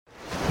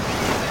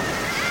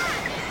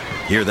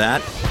Hear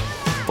that?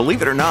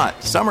 Believe it or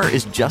not, summer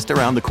is just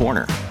around the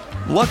corner.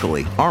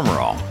 Luckily, Armor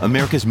All,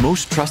 America's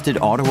most trusted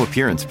auto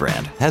appearance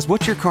brand, has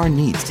what your car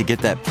needs to get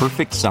that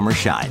perfect summer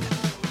shine.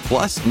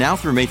 Plus, now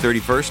through May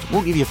 31st,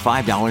 we'll give you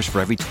 $5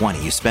 for every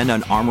 $20 you spend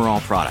on Armor All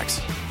products.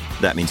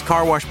 That means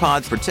car wash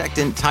pods,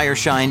 protectant, tire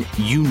shine,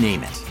 you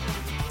name it.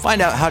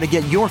 Find out how to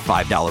get your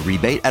 $5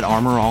 rebate at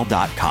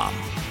armorall.com.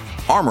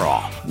 Armor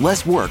All,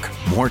 less work,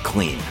 more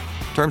clean.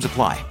 Terms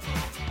apply.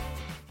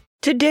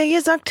 Today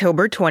is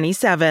October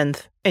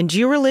 27th, and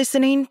you are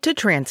listening to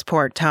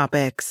Transport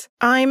Topics.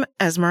 I'm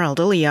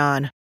Esmeralda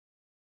Leon.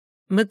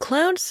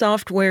 McLeod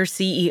Software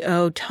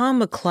CEO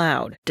Tom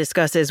McLeod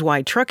discusses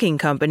why trucking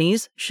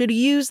companies should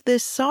use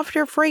this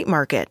softer freight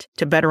market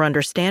to better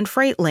understand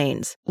freight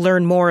lanes,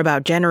 learn more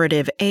about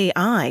generative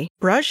AI,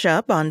 brush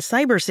up on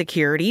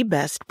cybersecurity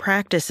best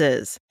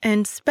practices,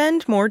 and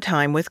spend more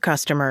time with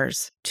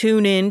customers.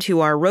 Tune in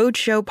to our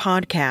Roadshow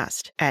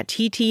podcast at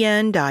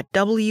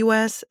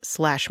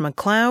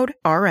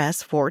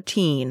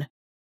ttn.ws/McLeodRS14.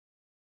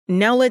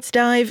 Now let's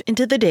dive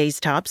into the day's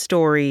top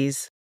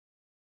stories.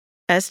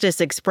 Estes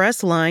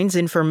Express Line's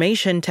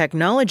information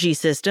technology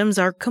systems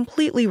are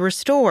completely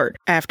restored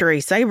after a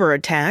cyber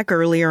attack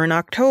earlier in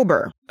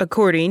October,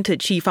 according to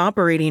Chief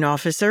Operating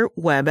Officer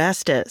Webb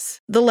Estes.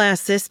 The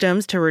last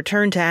systems to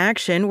return to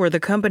action were the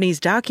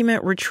company's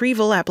document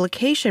retrieval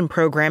application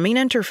programming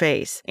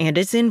interface and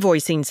its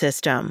invoicing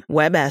system,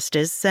 Webb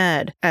Estes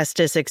said.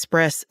 Estes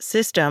Express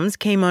systems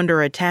came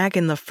under attack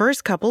in the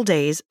first couple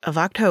days of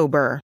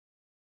October.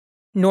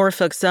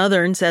 Norfolk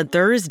Southern said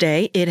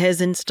Thursday it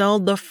has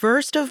installed the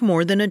first of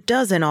more than a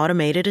dozen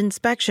automated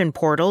inspection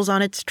portals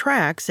on its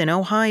tracks in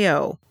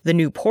Ohio. The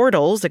new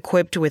portals,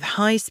 equipped with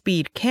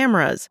high-speed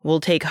cameras, will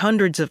take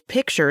hundreds of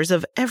pictures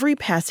of every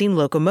passing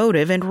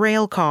locomotive and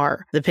rail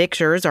car. The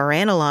pictures are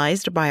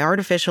analyzed by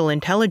artificial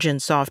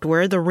intelligence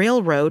software the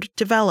railroad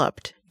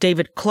developed.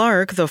 David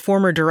Clark, the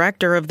former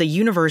director of the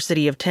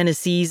University of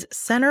Tennessee's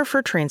Center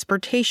for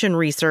Transportation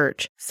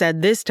Research,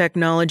 said this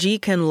technology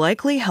can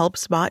likely help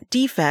spot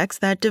defects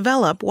that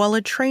develop while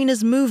a train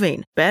is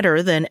moving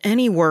better than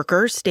any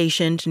worker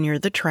stationed near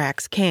the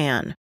tracks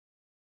can.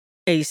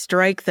 A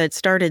strike that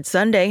started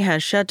Sunday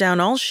has shut down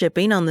all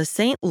shipping on the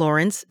St.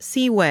 Lawrence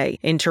Seaway,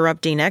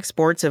 interrupting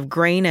exports of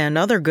grain and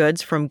other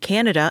goods from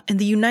Canada and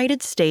the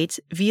United States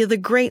via the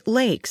Great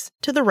Lakes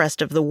to the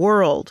rest of the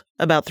world.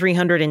 About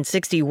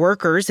 360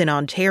 workers in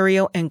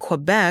Ontario and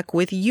Quebec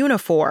with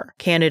Unifor,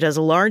 Canada's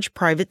large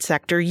private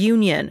sector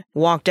union,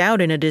 walked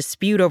out in a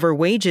dispute over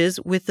wages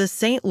with the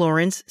St.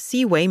 Lawrence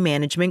Seaway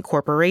Management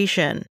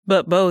Corporation.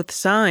 But both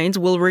sides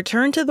will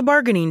return to the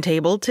bargaining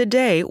table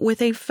today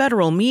with a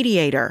federal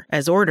mediator,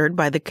 as ordered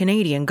by the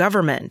Canadian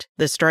government.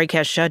 The strike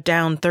has shut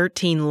down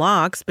 13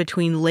 locks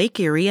between Lake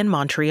Erie and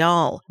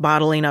Montreal,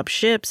 bottling up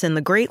ships in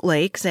the Great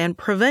Lakes and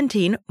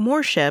preventing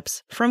more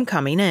ships from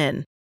coming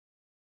in.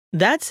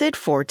 That's it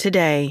for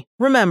today.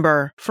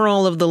 Remember, for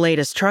all of the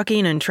latest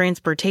trucking and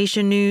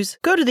transportation news,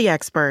 go to the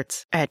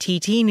experts at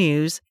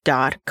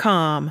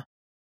ttnews.com.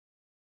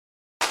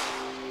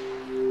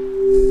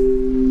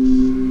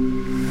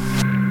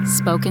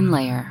 Spoken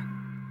Layer.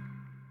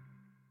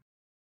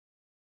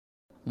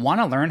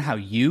 Want to learn how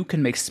you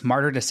can make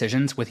smarter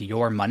decisions with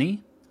your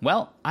money?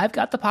 Well, I've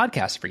got the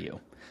podcast for you.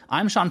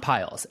 I'm Sean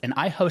Piles, and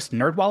I host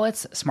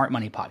NerdWallet's Smart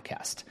Money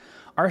Podcast.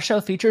 Our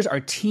show features our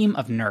team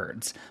of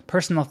nerds,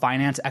 personal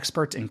finance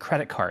experts in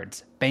credit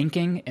cards,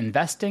 banking,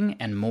 investing,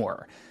 and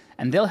more.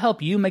 And they'll help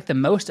you make the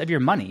most of your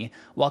money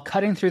while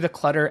cutting through the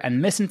clutter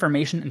and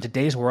misinformation in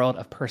today's world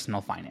of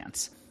personal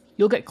finance.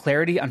 You'll get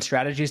clarity on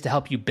strategies to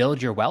help you build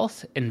your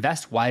wealth,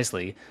 invest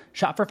wisely,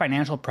 shop for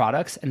financial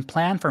products, and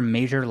plan for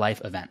major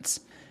life events.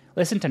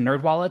 Listen to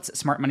NerdWallet's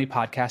Smart Money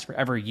Podcast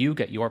wherever you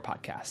get your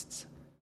podcasts.